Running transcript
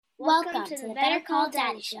Welcome to the Better Call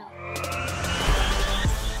Daddy Show.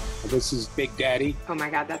 This is Big Daddy. Oh my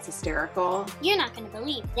God, that's hysterical. You're not going to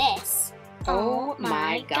believe this. Oh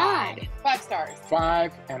my God. 5 stars.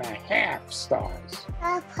 5.5 stars.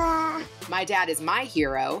 Papa. My dad is my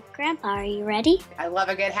hero. Grandpa, are you ready? I love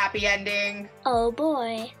a good happy ending. Oh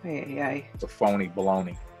boy. It's a phony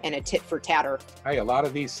baloney. And a tit for tatter. Hey, a lot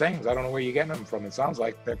of these things, I don't know where you're getting them from. It sounds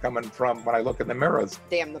like they're coming from when I look in the mirrors.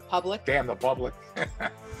 Damn the public. Damn the public.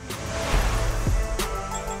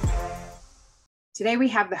 Today we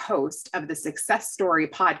have the host of the Success Story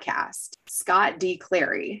podcast, Scott D.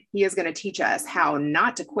 Clary. He is going to teach us how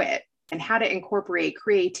not to quit and how to incorporate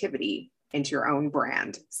creativity into your own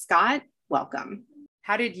brand. Scott, welcome.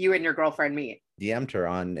 How did you and your girlfriend meet? DM'd her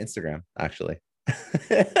on Instagram, actually.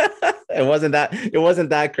 It wasn't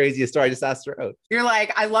that crazy a story. I just asked her out. You're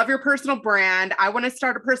like, I love your personal brand. I want to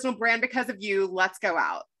start a personal brand because of you. Let's go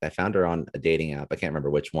out. I found her on a dating app. I can't remember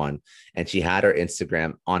which one. And she had her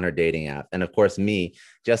Instagram on her dating app. And of course, me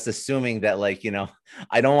just assuming that, like, you know,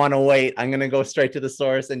 I don't want to wait. I'm going to go straight to the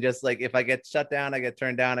source. And just like, if I get shut down, I get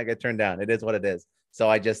turned down. It is what it is. So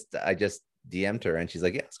I just DM'd her and she's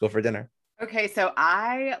like, yeah, let's go for dinner. Okay, so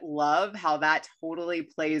I love how that totally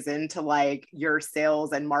plays into like your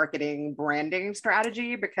sales and marketing branding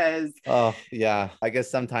strategy because... Oh, yeah. I guess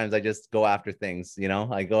sometimes I just go after things, you know,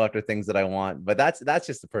 I go after things that I want, but that's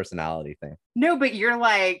just a personality thing. No, but you're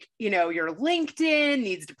like, you know, your LinkedIn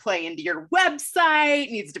needs to play into your website,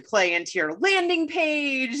 needs to play into your landing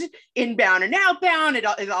page, inbound and outbound. It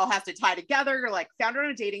all has to tie together. You're like, found her on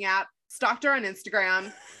a dating app, stalked her on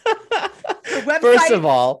Instagram. First of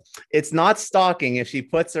all, it's not stalking if she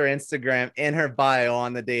puts her Instagram in her bio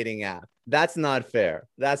on the dating app. That's not fair.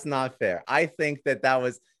 I think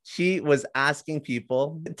she was asking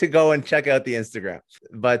people to go and check out the Instagram.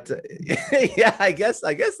 But yeah, I guess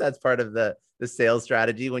that's part of the sales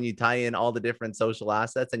strategy when you tie in all the different social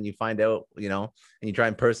assets and you find out, you know, and you try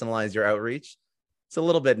and personalize your outreach. It's a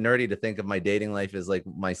little bit nerdy to think of my dating life as like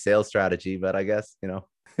my sales strategy, but I guess, you know,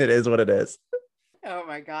 it is what it is. Oh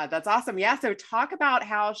my God, that's awesome. Yeah. So talk about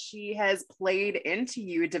how she has played into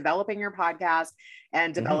you developing your podcast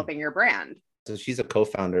and developing your brand. So she's a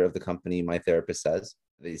co-founder of the company My Therapist Says.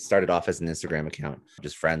 They started off as an Instagram account,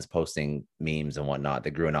 just friends posting memes and whatnot.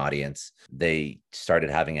 They grew an audience. They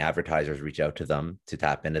started having advertisers reach out to them to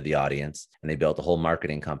tap into the audience. And they built a whole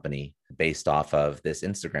marketing company based off of this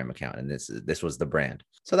Instagram account. And this was the brand.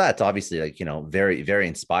 So that's obviously, like, you know, very, very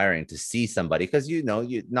inspiring to see somebody, because, you know,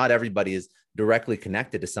 not everybody is directly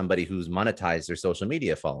connected to somebody who's monetized their social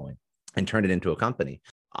media following and turned it into a company.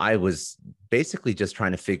 I was basically just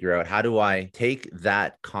trying to figure out, how do I take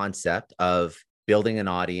that concept of building an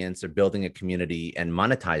audience or building a community and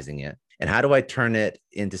monetizing it, and how do I turn it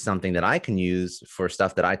into something that I can use for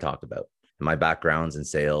stuff that I talk about? My background's in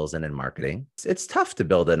sales and in marketing. It's tough to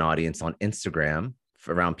build an audience on Instagram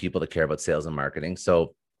around people that care about sales and marketing.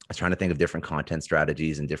 So I was trying to think of different content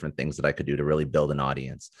strategies and different things that I could do to really build an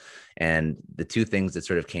audience. And the two things that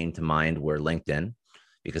sort of came to mind were LinkedIn,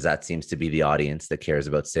 because that seems to be the audience that cares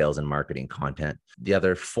about sales and marketing content. The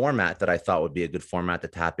other format that I thought would be a good format to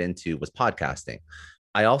tap into was podcasting.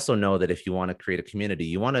 I also know that if you want to create a community,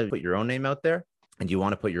 you want to put your own name out there and you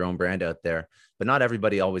want to put your own brand out there, but not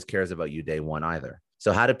everybody always cares about you day one either.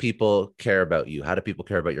 So how do people care about you? How do people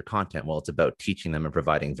care about your content? Well, it's about teaching them and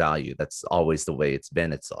providing value. That's always the way it's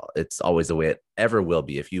been. It's always the way it ever will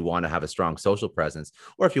be. If you want to have a strong social presence,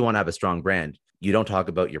 or if you want to have a strong brand, you don't talk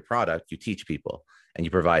about your product, you teach people and you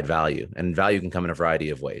provide value. And value can come in a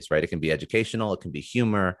variety of ways, right? It can be educational, it can be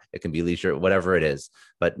humor, it can be leisure, whatever it is.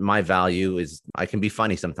 But my value is, I can be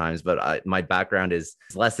funny sometimes, but my background is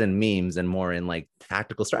less in memes and more in like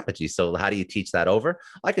tactical strategy. So how do you teach that over?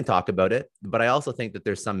 I can talk about it, but I also think that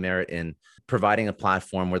there's some merit in providing a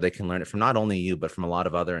platform where they can learn it from not only you, but from a lot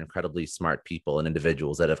of other incredibly smart people and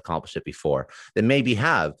individuals that have accomplished it before, that maybe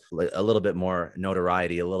have a little bit more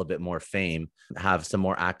notoriety, a little bit more fame, have some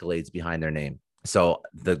more accolades behind their name. So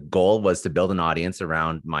the goal was to build an audience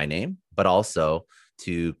around my name, but also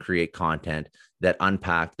to create content that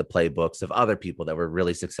unpacked the playbooks of other people that were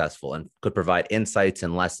really successful and could provide insights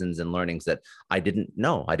and lessons and learnings that I didn't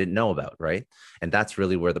know about, right? And that's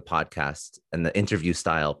really where the podcast and the interview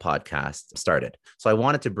style podcast started. So I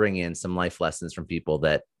wanted to bring in some life lessons from people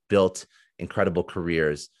that built incredible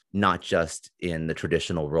careers, not just in the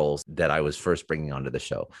traditional roles that I was first bringing onto the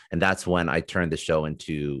show. And that's when I turned the show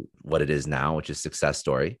into what it is now, which is Success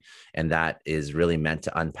Story. And that is really meant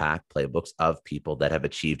to unpack playbooks of people that have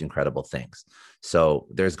achieved incredible things. So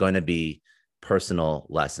there's going to be personal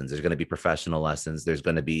lessons. There's going to be professional lessons. There's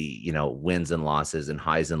going to be, you know, wins and losses and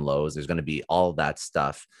highs and lows. There's going to be all that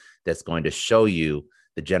stuff that's going to show you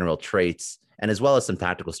the general traits, and as well as some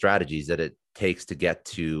tactical strategies that it takes to get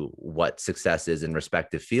to what success is in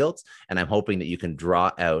respective fields. And I'm hoping that you can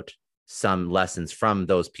draw out some lessons from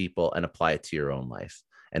those people and apply it to your own life.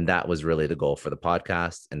 And that was really the goal for the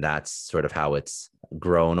podcast. And that's sort of how it's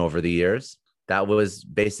grown over the years. That was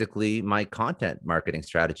basically my content marketing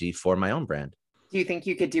strategy for my own brand. Do you think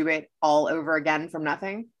you could do it all over again from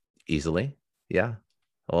nothing? Easily. Yeah.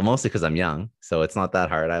 Well, mostly because I'm young. So it's not that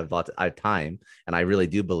hard. I have time. And I really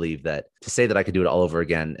do believe that to say that I could do it all over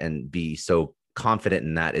again and be so confident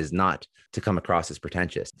in that is not to come across as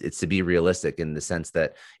pretentious. It's to be realistic in the sense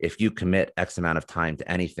that if you commit X amount of time to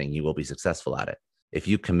anything, you will be successful at it. If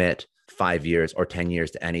you commit 5 years or 10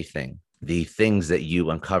 years to anything, the things that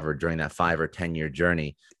you uncovered during that 5 or 10-year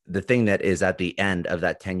journey, the thing that is at the end of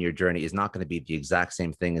that 10-year journey is not going to be the exact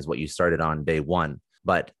same thing as what you started on day one,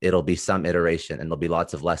 but it'll be some iteration and there'll be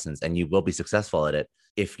lots of lessons and you will be successful at it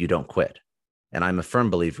if you don't quit. And I'm a firm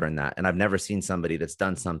believer in that. And I've never seen somebody that's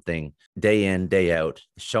done something day in, day out,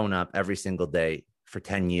 shown up every single day for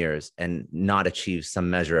 10 years and not achieve some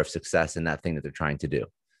measure of success in that thing that they're trying to do.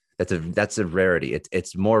 That's a rarity.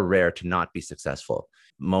 It's more rare to not be successful.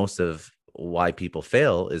 Most of why people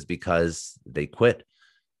fail is because they quit,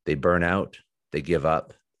 they burn out, they give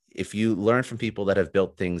up. If you learn from people that have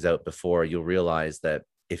built things out before, you'll realize that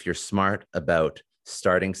if you're smart about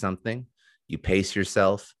starting something, you pace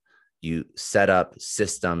yourself, you set up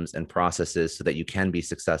systems and processes so that you can be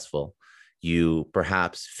successful. You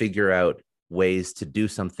perhaps figure out ways to do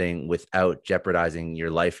something without jeopardizing your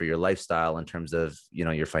life or your lifestyle in terms of,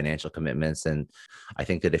 your financial commitments. And I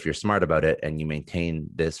think that if you're smart about it and you maintain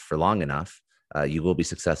this for long enough, you will be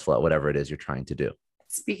successful at whatever it is you're trying to do.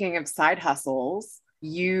 Speaking of side hustles,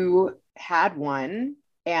 you had one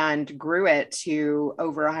and grew it to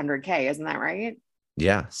over 100K. Isn't that right?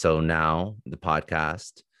 Yeah. So now the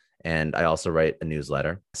podcast, and I also write a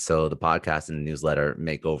newsletter. So the podcast and the newsletter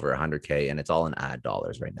make over 100K, and it's all in ad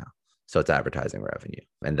dollars right now. So it's advertising revenue.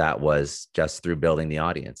 And that was just through building the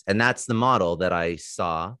audience. And that's the model that I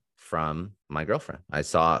saw from my girlfriend. I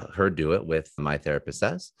saw her do it with My Therapist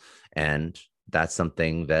Says. And that's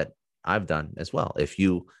something that I've done as well. If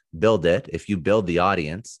you build the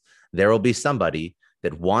audience, there will be somebody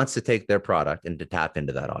that wants to take their product and to tap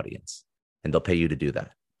into that audience. And they'll pay you to do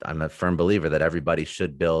that. I'm a firm believer that everybody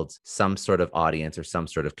should build some sort of audience or some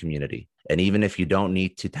sort of community. And even if you don't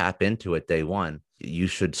need to tap into it day one, you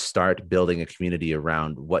should start building a community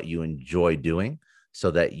around what you enjoy doing so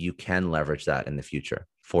that you can leverage that in the future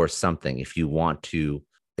for something. If you want to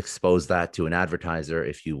expose that to an advertiser,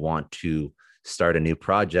 if you want to start a new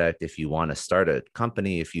project, if you want to start a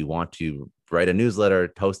company, if you want to write a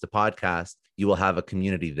newsletter, host a podcast, you will have a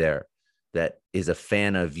community there that is a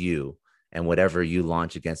fan of you. And whatever you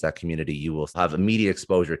launch against that community, you will have immediate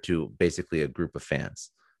exposure to basically a group of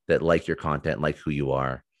fans that like your content, like who you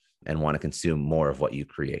are, and want to consume more of what you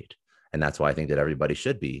create. And that's why I think that everybody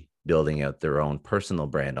should be building out their own personal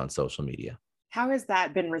brand on social media. How has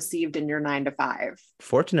that been received in your 9-to-5?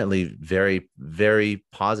 Fortunately, very, very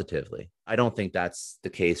positively. I don't think that's the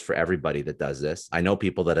case for everybody that does this. I know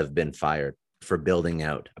people that have been fired for building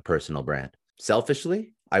out a personal brand.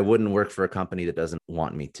 Selfishly, I wouldn't work for a company that doesn't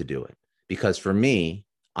want me to do it. Because for me,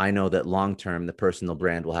 I know that long-term, the personal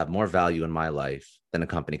brand will have more value in my life than a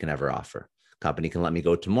company can ever offer. A company can let me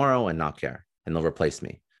go tomorrow and not care, and they'll replace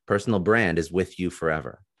me. Personal brand is with you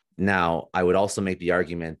forever. Now, I would also make the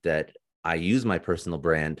argument that I use my personal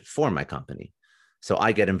brand for my company. So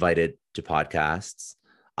I get invited to podcasts.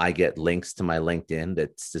 I get links to my LinkedIn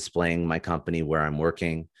that's displaying my company where I'm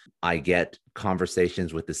working. I get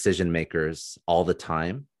conversations with decision makers all the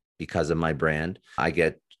time because of my brand. I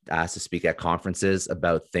get asked to speak at conferences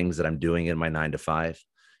about things that I'm doing in my 9-to-5.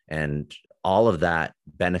 And all of that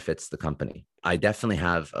benefits the company. I definitely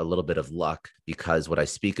have a little bit of luck because what I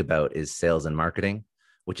speak about is sales and marketing,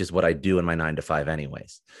 which is what I do in my 9-to-5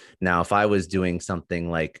 anyways. Now, if I was doing something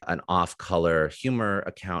like an off-color humor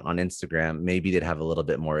account on Instagram, maybe they'd have a little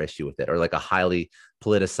bit more issue with it, or like a highly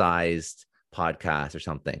politicized podcast or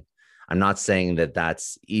something. I'm not saying that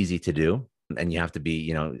that's easy to do. And you have to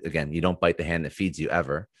be, again, you don't bite the hand that feeds you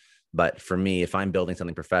ever. But for me, if I'm building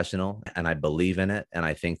something professional and I believe in it, and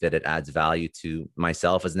I think that it adds value to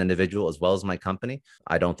myself as an individual, as well as my company,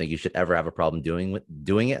 I don't think you should ever have a problem doing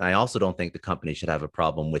it. And I also don't think the company should have a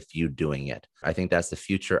problem with you doing it. I think that's the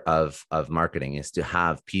future of marketing, is to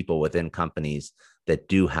have people within companies that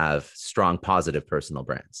do have strong, positive personal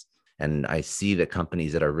brands. And I see that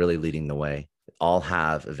companies that are really leading the way all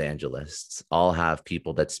have evangelists, all have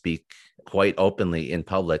people that speak quite openly in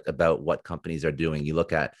public about what companies are doing. You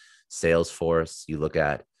look at Salesforce, you look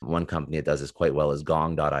at one company that does this quite well is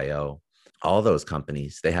Gong.io. all those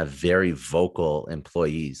companies, they have very vocal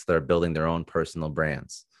employees that are building their own personal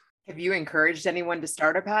brands. Have you encouraged anyone to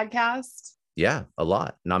start a podcast? Yeah, a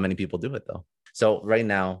lot. Not many people do it though. So right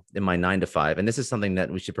now in my 9 to 5, and this is something that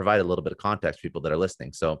we should provide a little bit of context for people that are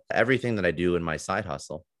listening. So everything that I do in my side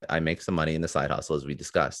hustle, I make some money in the side hustle as we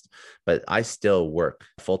discussed, but I still work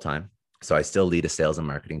full time. So I still lead a sales and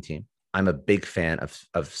marketing team. I'm a big fan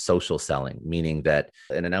of social selling, meaning that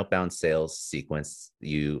in an outbound sales sequence,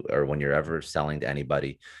 when you're ever selling to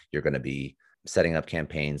anybody, you're going to be setting up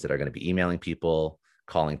campaigns that are going to be emailing people,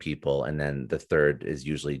 calling people. And then the third is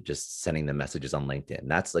usually just sending them messages on LinkedIn.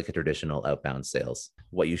 That's like a traditional outbound sales.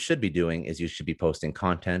 What you should be doing is you should be posting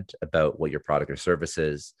content about what your product or service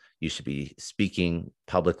is. You should be speaking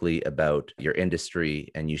publicly about your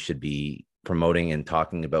industry, and you should be promoting and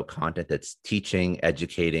talking about content that's teaching,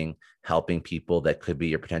 educating, helping people that could be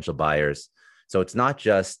your potential buyers. So it's not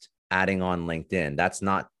just adding on LinkedIn. That's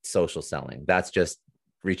not social selling. That's just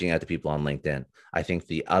reaching out to people on LinkedIn. I think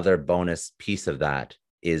the other bonus piece of that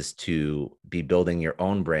is to be building your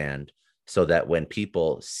own brand so that when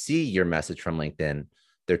people see your message from LinkedIn,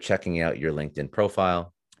 they're checking out your LinkedIn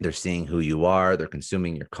profile. They're seeing who you are. They're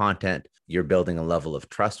consuming your content. You're building a level of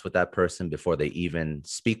trust with that person before they even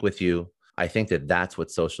speak with you. I think that that's what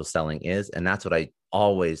social selling is. And that's what I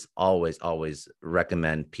always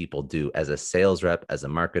recommend people do as a sales rep, as a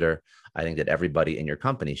marketer. I think that everybody in your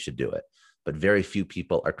company should do it, but very few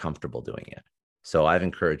people are comfortable doing it. So I've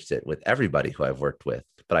encouraged it with everybody who I've worked with,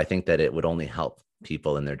 but I think that it would only help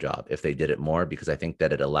people in their job if they did it more, because I think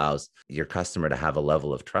that it allows your customer to have a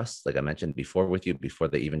level of trust, like I mentioned before, with you before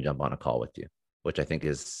they even jump on a call with you, which I think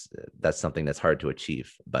that's something that's hard to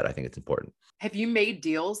achieve, but I think it's important. Have you made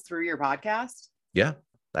deals through your podcast? Yeah,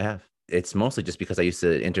 I have. It's mostly just because I used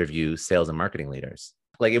to interview sales and marketing leaders.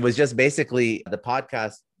 Like, it was just basically, the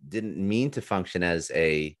podcast didn't mean to function as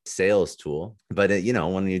a sales tool, but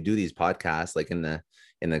when you do these podcasts, like in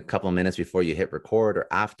the couple of minutes before you hit record or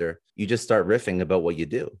after, you just start riffing about what you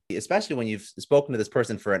do, especially when you've spoken to this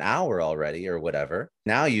person for an hour already or whatever.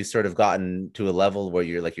 Now you've sort of gotten to a level where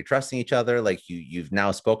you're trusting each other. Like you've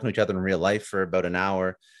now spoken to each other in real life for about an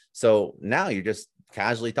hour. So now you're just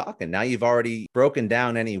casually talking. Now you've already broken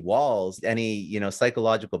down any walls, any,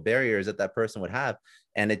 psychological barriers that person would have.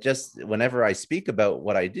 And it just, whenever I speak about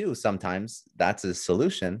what I do, sometimes that's a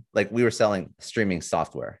solution. Like, we were selling streaming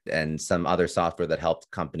software and some other software that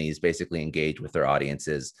helped companies basically engage with their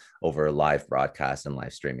audiences over live broadcasts and live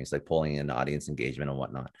streamings, like pulling in audience engagement and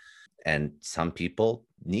whatnot. And some people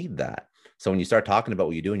need that. So when you start talking about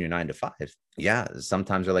what you do in your 9 to 5, yeah,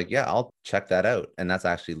 sometimes they're like, yeah, I'll check that out. And that's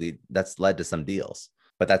actually that's led to some deals.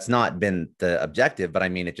 But that's not been the objective. But I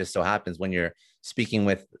mean, it just so happens when you're speaking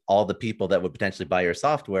with all the people that would potentially buy your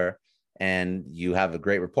software and you have a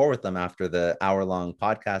great rapport with them after the hour-long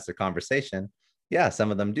podcast or conversation, yeah,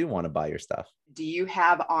 some of them do want to buy your stuff. Do you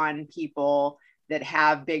have on people that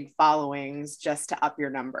have big followings just to up your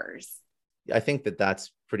numbers? I think that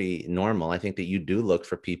that's pretty normal. I think that you do look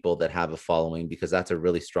for people that have a following, because that's a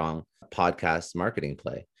really strong podcast marketing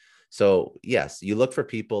play. So yes, you look for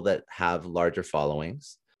people that have larger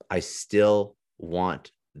followings. I still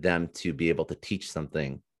want them to be able to teach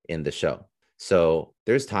something in the show. So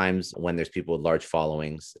there's times when there's people with large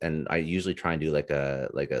followings, and I usually try and do like a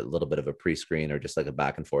little bit of a pre-screen or just like a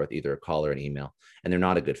back and forth, either a call or an email, and they're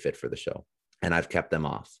not a good fit for the show. And I've kept them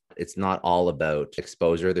off. It's not all about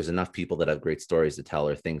exposure. There's enough people that have great stories to tell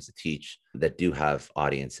or things to teach that do have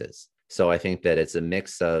audiences. So I think that it's a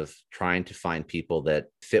mix of trying to find people that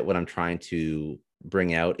fit what I'm trying to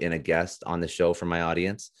bring out in a guest on the show for my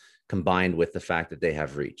audience, combined with the fact that they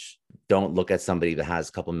have reach. Don't look at somebody that has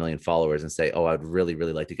a couple million followers and say, oh, I'd really,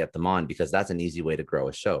 really like to get them on, because that's an easy way to grow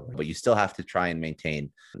a show. But you still have to try and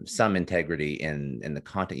maintain some integrity in the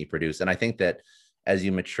content you produce. And I think that as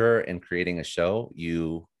you mature in creating a show,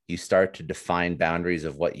 you start to define boundaries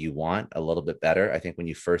of what you want a little bit better. I think when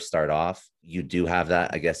you first start off, you do have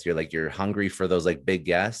that. I guess you're hungry for those like big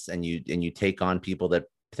guests, and you take on people that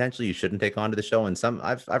potentially you shouldn't take onto the show. And some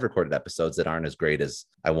I've recorded episodes that aren't as great as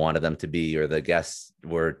I wanted them to be, or the guests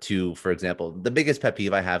were too, for example, the biggest pet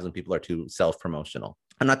peeve I have is when people are too self-promotional.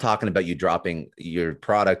 I'm not talking about you dropping your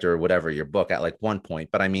product or whatever, your book at like one point,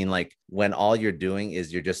 but I mean, like, when all you're doing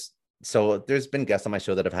is so there's been guests on my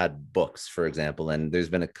show that have had books, for example, and there's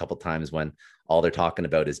been a couple times when all they're talking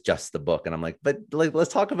about is just the book. And I'm like, but like,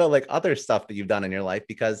 let's talk about like other stuff that you've done in your life,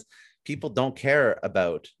 because people don't care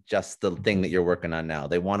about just the thing that you're working on now.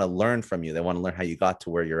 They want to learn from you. They want to learn how you got to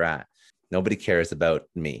where you're at. Nobody cares about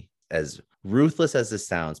me. As ruthless as this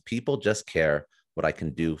sounds, people just care what I can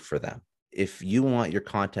do for them. If you want your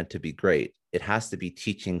content to be great, it has to be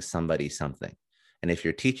teaching somebody something. And if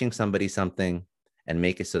you're teaching somebody something, and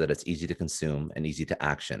make it so that it's easy to consume and easy to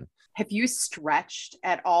action. Have you stretched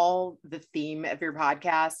at all the theme of your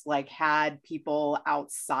podcast, like had people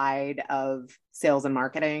outside of sales and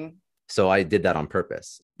marketing? So I did that on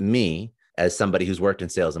purpose. Me, as somebody who's worked in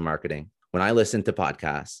sales and marketing, when I listen to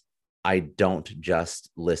podcasts, I don't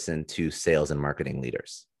just listen to sales and marketing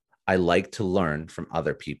leaders. I like to learn from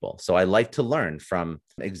other people. So I like to learn from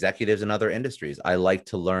executives in other industries. I like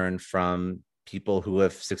to learn from people who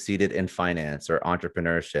have succeeded in finance or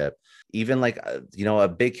entrepreneurship. Even like, a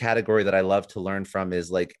big category that I love to learn from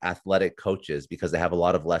is like athletic coaches, because they have a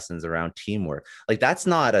lot of lessons around teamwork. Like, that's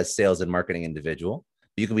not a sales and marketing individual.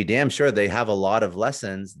 You can be damn sure they have a lot of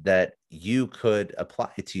lessons that you could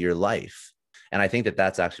apply to your life. And I think that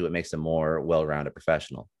that's actually what makes a more well-rounded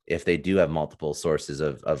professional, if they do have multiple sources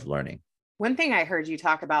of learning. One thing I heard you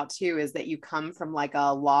talk about too is that you come from like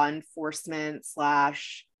a law enforcement /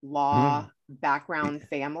 law background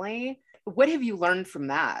family. What have you learned from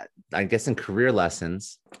that? I guess in career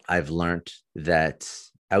lessons, I've learned that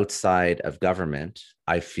outside of government,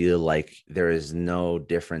 I feel like there is no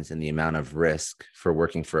difference in the amount of risk for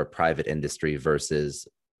working for a private industry versus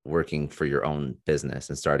working for your own business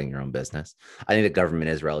and starting your own business. I think the government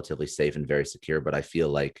is relatively safe and very secure, but I feel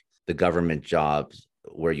like the government jobs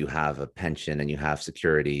where you have a pension and you have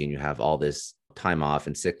security and you have all this time off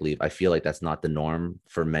and sick leave, I feel like that's not the norm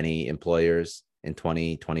for many employers in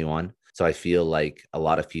 2021. So I feel like a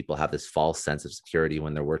lot of people have this false sense of security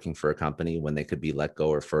when they're working for a company, when they could be let go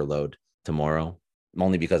or furloughed tomorrow.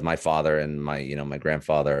 Only because my father and my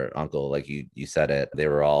grandfather, uncle, like you said it, they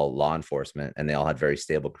were all law enforcement and they all had very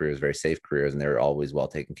stable careers, very safe careers, and they were always well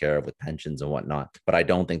taken care of with pensions and whatnot. But I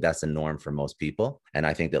don't think that's the norm for most people. And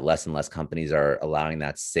I think that less and less companies are allowing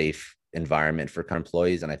that safe environment for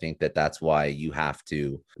employees. And I think that that's why you have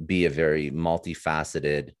to be a very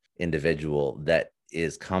multifaceted individual that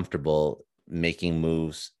is comfortable making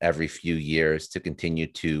moves every few years to continue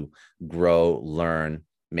to grow, learn,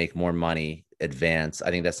 make more money, advance.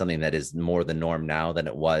 I think that's something that is more the norm now than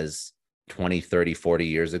it was 20, 30, 40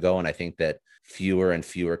 years ago. And I think that fewer and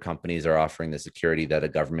fewer companies are offering the security that a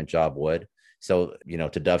government job would. So,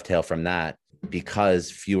 to dovetail from that,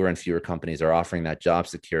 because fewer and fewer companies are offering that job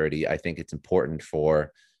security, I think it's important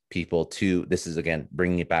for people to, this is again,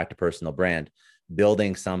 bringing it back to personal brand,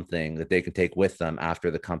 building something that they can take with them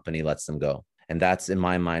after the company lets them go. And that's, in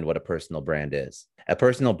my mind, what a personal brand is. A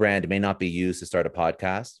personal brand may not be used to start a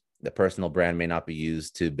podcast. The personal brand may not be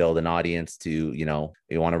used to build an audience to, you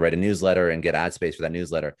want to write a newsletter and get ad space for that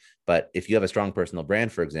newsletter. But if you have a strong personal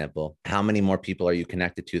brand, for example, how many more people are you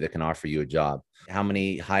connected to that can offer you a job? How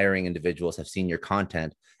many hiring individuals have seen your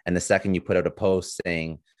content? And the second you put out a post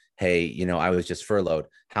saying, hey, I was just furloughed,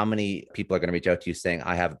 how many people are going to reach out to you saying,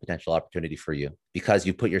 I have a potential opportunity for you, because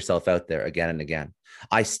you put yourself out there again and again.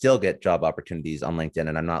 I still get job opportunities on LinkedIn,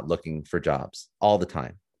 and I'm not looking for jobs all the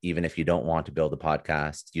time. Even if you don't want to build a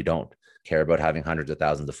podcast, you don't care about having hundreds of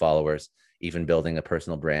thousands of followers, even building a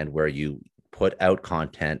personal brand where you put out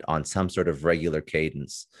content on some sort of regular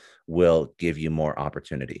cadence will give you more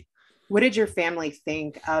opportunity. What did your family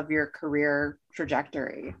think of your career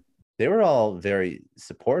trajectory? They were all very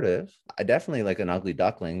supportive. I definitely like an ugly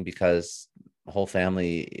duckling because the whole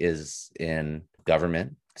family is in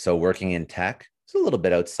government. So working in tech, it's a little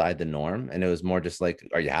bit outside the norm. And it was more just like,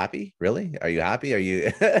 are you happy? Really? Are you happy? Are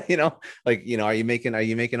you, are you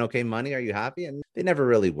making okay money? Are you happy? And they never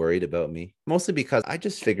really worried about me, mostly because I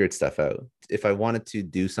just figured stuff out. If I wanted to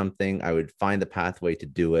do something, I would find the pathway to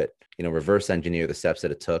do it, reverse engineer the steps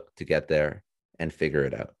that it took to get there and figure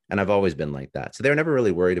it out. And I've always been like that. So they were never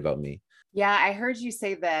really worried about me. Yeah. I heard you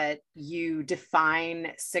say that you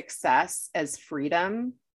define success as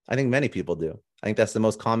freedom. I think many people do. I think that's the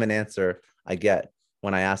most common answer I get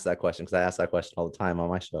when I ask that question, because I ask that question all the time on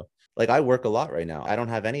my show. Like, I work a lot right now. I don't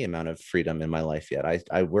have any amount of freedom in my life yet.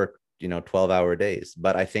 I work, 12-hour days,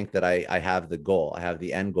 but I think that I have the goal. I have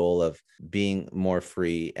the end goal of being more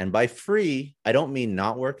free. And by free, I don't mean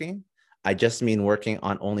not working. I just mean working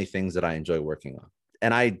on only things that I enjoy working on.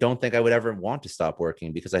 And I don't think I would ever want to stop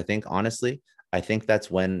working, because I think, honestly, I think that's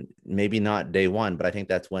when, maybe not day one, but I think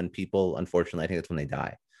that's when people, unfortunately, I think that's when they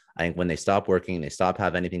die. I think when they stop working, they stop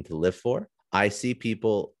having anything to live for. I see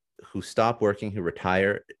people who stop working, who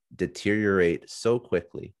retire, deteriorate so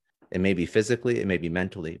quickly. It may be physically, it may be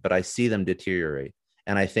mentally, but I see them deteriorate.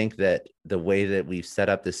 And I think that the way that we've set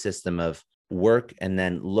up the system of work and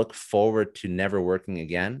then look forward to never working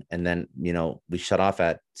again, and then, we shut off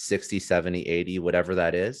at 60, 70, 80, whatever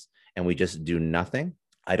that is, and we just do nothing.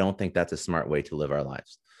 I don't think that's a smart way to live our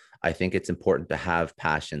lives. I think it's important to have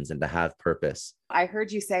passions and to have purpose. I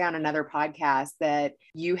heard you say on another podcast that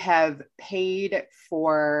you have paid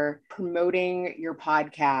for promoting your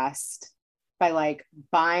podcast by like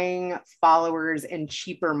buying followers in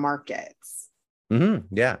cheaper markets.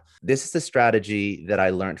 Yeah. This is a strategy that I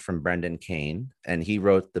learned from Brendan Kane, and he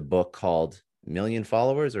wrote the book called Million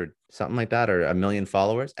Followers or something like that, or A Million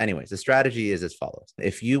Followers. Anyways, the strategy is as follows.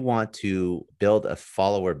 If you want to build a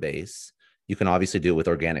follower base, you can obviously do it with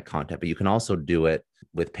organic content, but you can also do it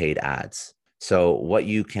with paid ads. So what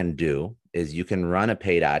you can do is you can run a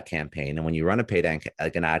paid ad campaign. And when you run a paid ad,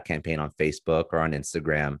 like an ad campaign on Facebook or on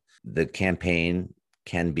Instagram, the campaign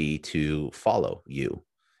can be to follow you.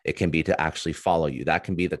 It can be to actually follow you. That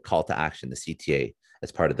can be the call to action, the CTA,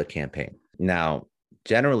 as part of the campaign. Now,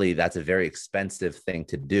 generally, that's a very expensive thing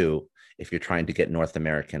to do if you're trying to get North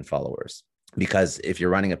American followers. Because if you're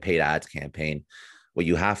running a paid ads campaign, what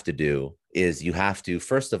you have to do is you have to,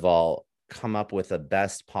 first of all, come up with a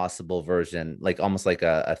best possible version, like almost like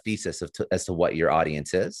a thesis as to what your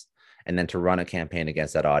audience is, and then to run a campaign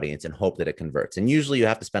against that audience and hope that it converts. And usually you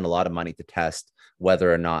have to spend a lot of money to test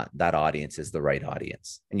whether or not that audience is the right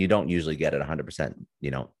audience. And you don't usually get it 100%,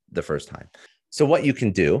 the first time. So what you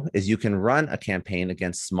can do is you can run a campaign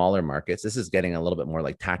against smaller markets. This is getting a little bit more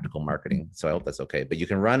like tactical marketing, so I hope that's okay. But you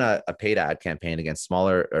can run a paid ad campaign against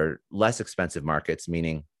smaller or less expensive markets,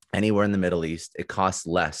 meaning anywhere in the Middle East, it costs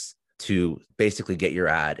less to basically get your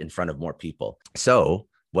ad in front of more people. So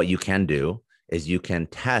what you can do is you can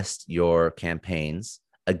test your campaigns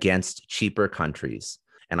against cheaper countries.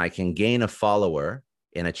 And I can gain a follower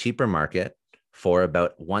in a cheaper market for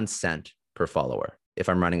about 1 cent per follower if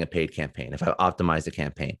I'm running a paid campaign, if I optimize the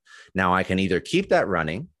campaign. Now I can either keep that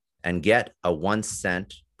running and get a 1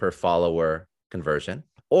 cent per follower conversion,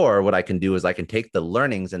 or what I can do is I can take the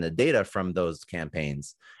learnings and the data from those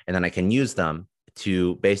campaigns, and then I can use them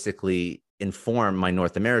to basically inform my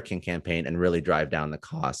North American campaign and really drive down the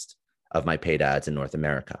cost of my paid ads in North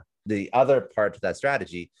America. The other part to that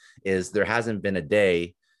strategy is there hasn't been a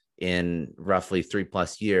day in roughly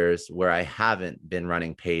 3+ years where I haven't been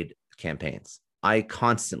running paid campaigns. I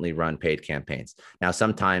constantly run paid campaigns. Now,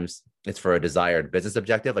 sometimes it's for a desired business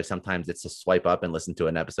objective. Like sometimes it's to swipe up and listen to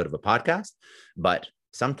an episode of a podcast, but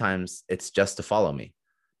sometimes it's just to follow me,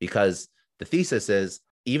 because the thesis is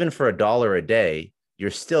even for $1 a day,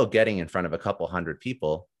 you're still getting in front of a couple hundred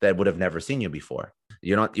people that would have never seen you before.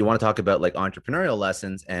 You want to talk about like entrepreneurial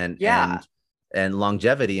lessons and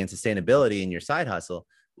longevity and sustainability in your side hustle.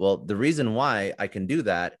 Well, the reason why I can do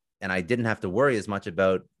that and I didn't have to worry as much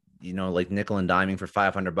about, like nickel and diming for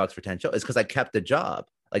 $500 for 10 shows is because I kept a job.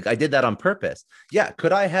 Like I did that on purpose. Yeah.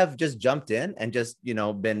 Could I have just jumped in and just,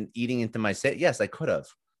 been eating into my set? Yes, I could have.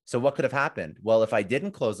 So what could have happened? Well, if I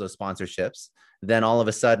didn't close those sponsorships, then all of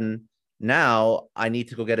a sudden now I need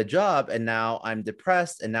to go get a job, and now I'm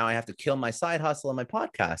depressed, and now I have to kill my side hustle and my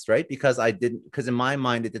podcast, right? Because in my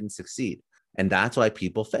mind, it didn't succeed. And that's why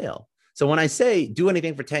people fail. So when I say do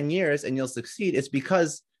anything for 10 years and you'll succeed, it's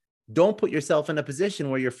because don't put yourself in a position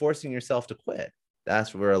where you're forcing yourself to quit.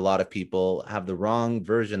 That's where a lot of people have the wrong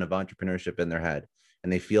version of entrepreneurship in their head,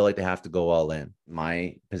 and they feel like they have to go all in.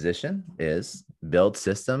 My position is build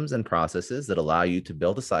systems and processes that allow you to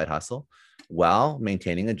build a side hustle while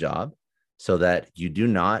maintaining a job so that you do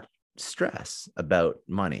not stress about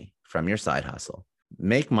money from your side hustle.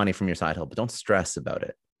 Make money from your side hustle, but don't stress about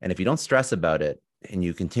it. And if you don't stress about it and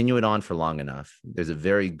you continue it on for long enough, there's a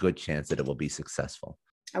very good chance that it will be successful.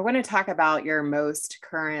 I want to talk about your most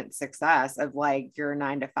current success of like your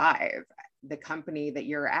 9 to 5, the company that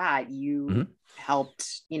you're at. You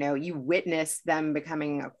helped, you witnessed them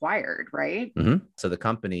becoming acquired, right? So the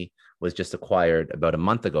company was just acquired about a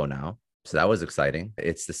month ago now. So that was exciting.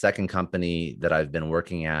 It's the second company that I've been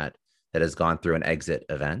working at that has gone through an exit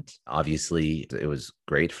event. Obviously, it was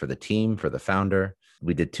great for the team, for the founder.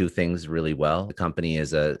 We did 2 things really well. The company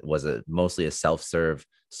was mostly a self-serve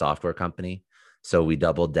software company. So we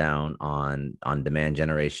doubled down on demand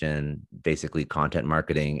generation, basically content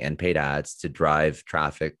marketing and paid ads to drive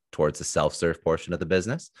traffic towards the self-serve portion of the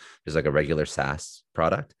business. There's like a regular SaaS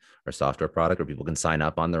product or software product where people can sign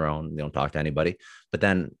up on their own. They don't talk to anybody. But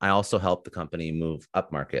then I also help the company move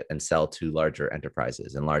up market and sell to larger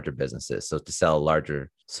enterprises and larger businesses. So to sell larger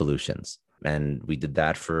solutions. And we did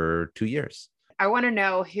that for 2 years. I want to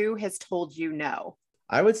know who has told you no.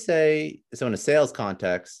 I would say, so in a sales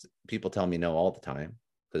context, people tell me no all the time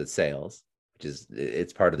because it's sales,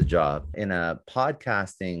 it's part of the job. In a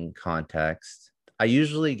podcasting context, I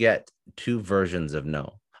usually get 2 versions of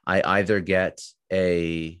no. I either get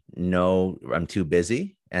no, I'm too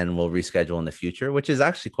busy and we'll reschedule in the future, which is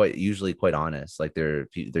actually usually quite honest. Like they're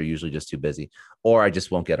usually just too busy, or I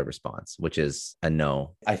just won't get a response, which is a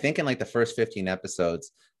no. I think in like the first 15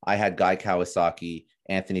 episodes, I had Guy Kawasaki,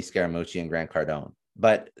 Anthony Scaramucci, and Grant Cardone.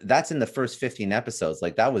 But that's in the first 15 episodes.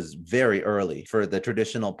 Like that was very early for the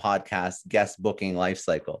traditional podcast guest booking life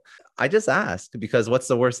cycle. I just asked because what's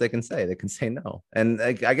the worst they can say? They can say no. And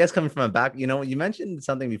I guess coming from a back, you mentioned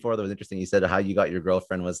something before that was interesting. You said how you got your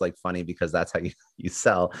girlfriend was like funny because that's how you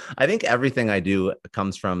sell. I think everything I do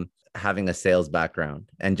comes from having a sales background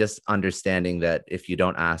and just understanding that if you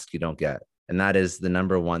don't ask, you don't get. And that is the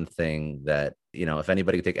number one thing that, if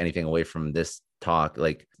anybody could take anything away from this talk,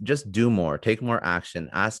 like just do more, take more action,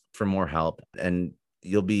 ask for more help, and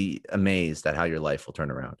you'll be amazed at how your life will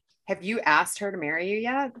turn around. Have you asked her to marry you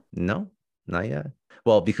yet? No, not yet.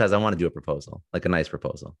 Well, because I want to do a proposal, like a nice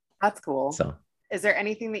proposal. That's cool. So is there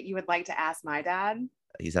anything that you would like to ask my dad?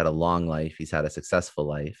 He's had a long life. He's had a successful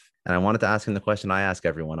life. And I wanted to ask him the question I ask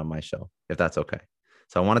everyone on my show, if that's okay.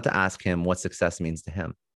 So I wanted to ask him what success means to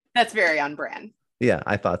him. That's very on brand. Yeah,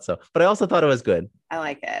 I thought so. But I also thought it was good. I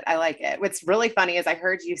like it. What's really funny is I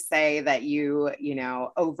heard you say that you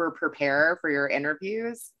over prepare for your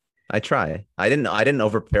interviews. I try. I didn't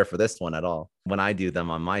over prepare for this one at all. When I do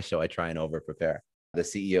them on my show, I try and over prepare. The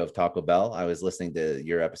CEO of Taco Bell, I was listening to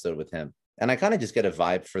your episode with him, and I kind of just get a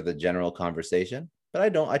vibe for the general conversation, but I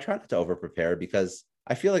try not to over prepare because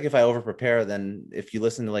I feel like if I over prepare, then if you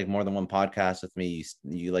listen to like more than one podcast with me,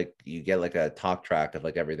 you get like a talk track of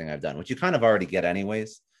like everything I've done, which you kind of already get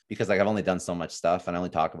anyways, because like I've only done so much stuff and I only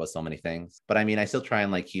talk about so many things. But I mean, I still try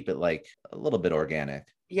and like keep it like a little bit organic.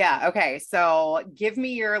 Yeah. Okay. So give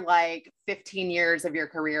me your like 15 years of your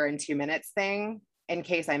career in 2 minutes thing in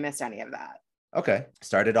case I missed any of that. Okay.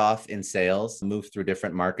 Started off in sales, moved through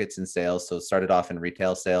different markets in sales. So started off in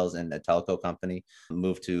retail sales in a telco company,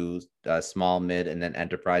 moved to small, mid, and then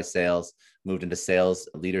enterprise sales, moved into sales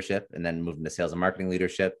leadership, and then moved into sales and marketing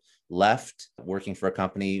leadership. Left working for a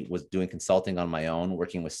company, was doing consulting on my own,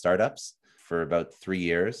 working with startups for about 3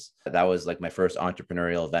 years. That was like my first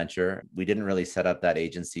entrepreneurial venture. We didn't really set up that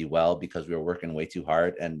agency well because we were working way too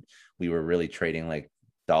hard and we were really trading like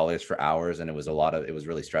dollars for hours, and it was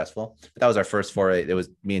really stressful. But that was our first foray. It was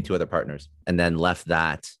me and 2 other partners, and then left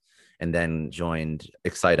that and then joined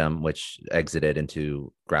Excitem, which exited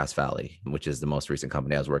into Grass Valley, which is the most recent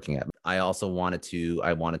company I was working at. I also wanted to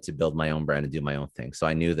build my own brand and do my own thing. So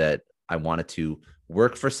I knew that I wanted to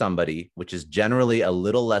work for somebody, which is generally a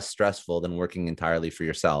little less stressful than working entirely for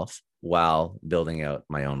yourself while building out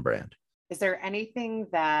my own brand. Is there anything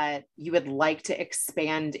that you would like to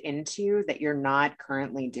expand into that you're not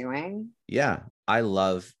currently doing? Yeah, I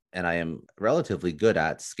love and I am relatively good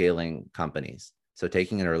at scaling companies. So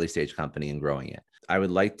taking an early stage company and growing it. I would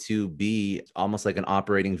like to be almost like an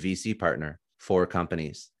operating VC partner for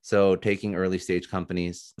companies. So taking early stage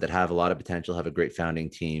companies that have a lot of potential, have a great founding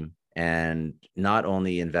team, and not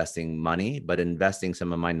only investing money, but investing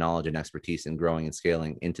some of my knowledge and expertise in growing and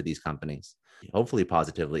scaling into these companies, hopefully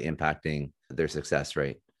positively impacting their success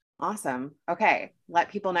rate. Awesome. Okay. Let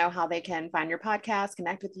people know how they can find your podcast,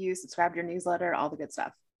 connect with you, subscribe to your newsletter, all the good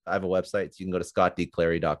stuff. I have a website, so you can go to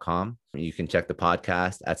scottdclary.com. You can check the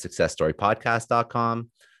podcast at successstorypodcast.com,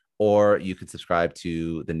 or you can subscribe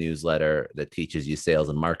to the newsletter that teaches you sales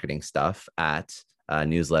and marketing stuff at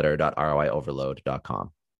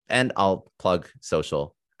newsletter.roioverload.com. And I'll plug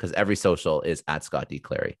social because every social is at Scott D.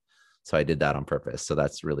 Clary. So I did that on purpose. So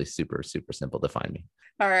that's really super, super simple to find me.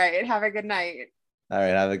 All right. Have a good night. All right.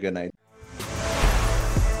 Have a good night.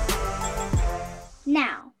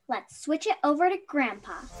 Now, let's switch it over to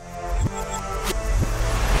Grandpa.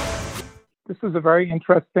 This was a very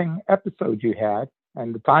interesting episode you had,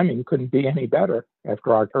 and the timing couldn't be any better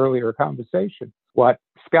after our earlier conversation. What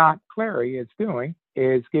Scott Clary is doing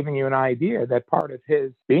is giving you an idea that part of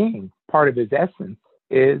his being, part of his essence,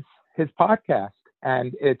 is his podcast.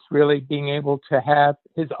 And it's really being able to have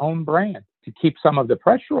his own brand to keep some of the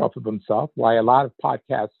pressure off of himself. Why a lot of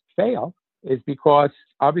podcasts fail is because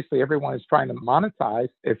obviously everyone is trying to monetize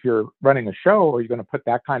if you're running a show or you're going to put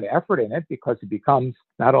that kind of effort in it, because it becomes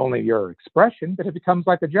not only your expression, but it becomes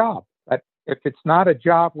like a job. But if it's not a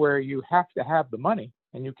job where you have to have the money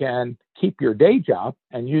and you can keep your day job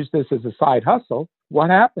and use this as a side hustle, what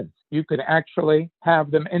happens? You can actually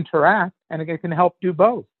have them interact, and it can help do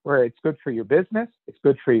both, where it's good for your business, it's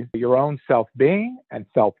good for your own self-being and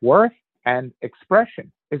self-worth and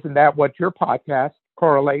expression. Isn't that what your podcast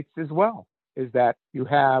correlates as well? Is that you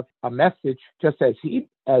have a message, just as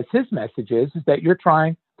his message is that you're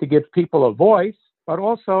trying to give people a voice, but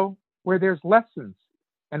also where there's lessons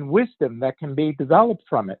and wisdom that can be developed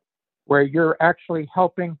from it, where you're actually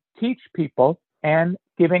helping teach people and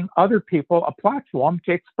giving other people a platform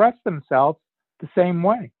to express themselves the same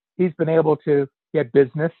way. He's been able to get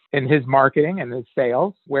business in his marketing and his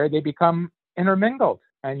sales where they become intermingled.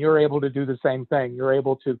 And you're able to do the same thing. You're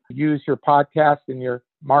able to use your podcast and your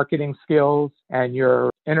marketing skills and your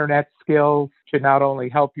internet skills to not only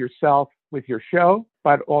help yourself with your show,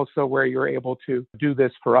 but also where you're able to do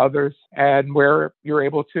this for others and where you're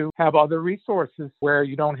able to have other resources where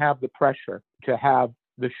you don't have the pressure to have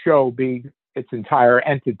the show be its entire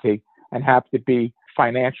entity and have to be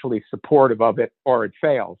financially supportive of it or it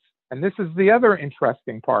fails. And this is the other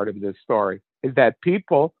interesting part of this story, is that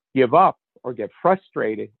people give up or get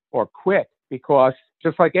frustrated or quit because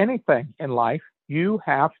just like anything in life, you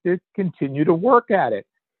have to continue to work at it.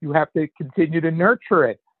 You have to continue to nurture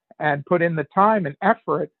it and put in the time and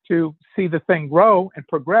effort to see the thing grow and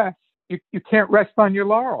progress. You can't rest on your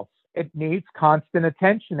laurels. It needs constant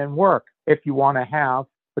attention and work if you want to have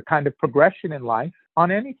the kind of progression in life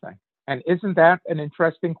on anything. And isn't that an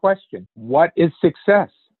interesting question? What is success?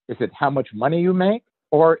 Is it how much money you make,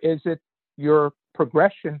 or is it your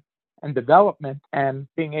progression and development and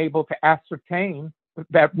being able to ascertain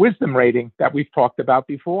that wisdom rating that we've talked about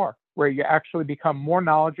before, where you actually become more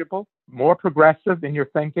knowledgeable, more progressive in your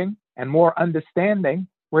thinking, and more understanding,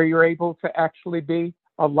 where you're able to actually be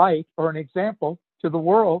a light or an example to the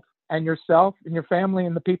world and yourself and your family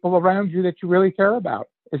and the people around you that you really care about.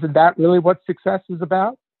 Isn't that really what success is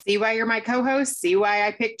about? See why you're my co-host? See why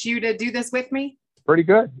I picked you to do this with me? Pretty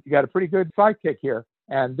good. You got a pretty good sidekick here.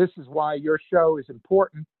 And this is why your show is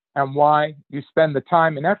important and why you spend the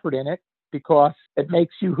time and effort in it, because it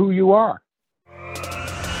makes you who you are.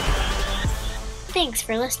 Thanks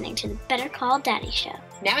for listening to the Better Call Daddy Show.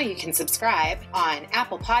 Now you can subscribe on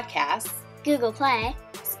Apple Podcasts, Google Play,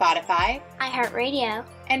 Spotify, iHeartRadio,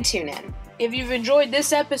 and TuneIn. If you've enjoyed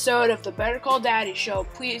this episode of the Better Call Daddy Show,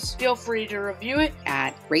 please feel free to review it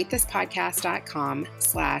at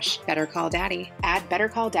ratethispodcast.com/BetterCallDaddy. Add Better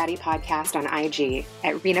Call Daddy Podcast on IG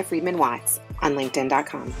at Rena Friedman Watts on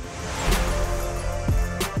LinkedIn.com.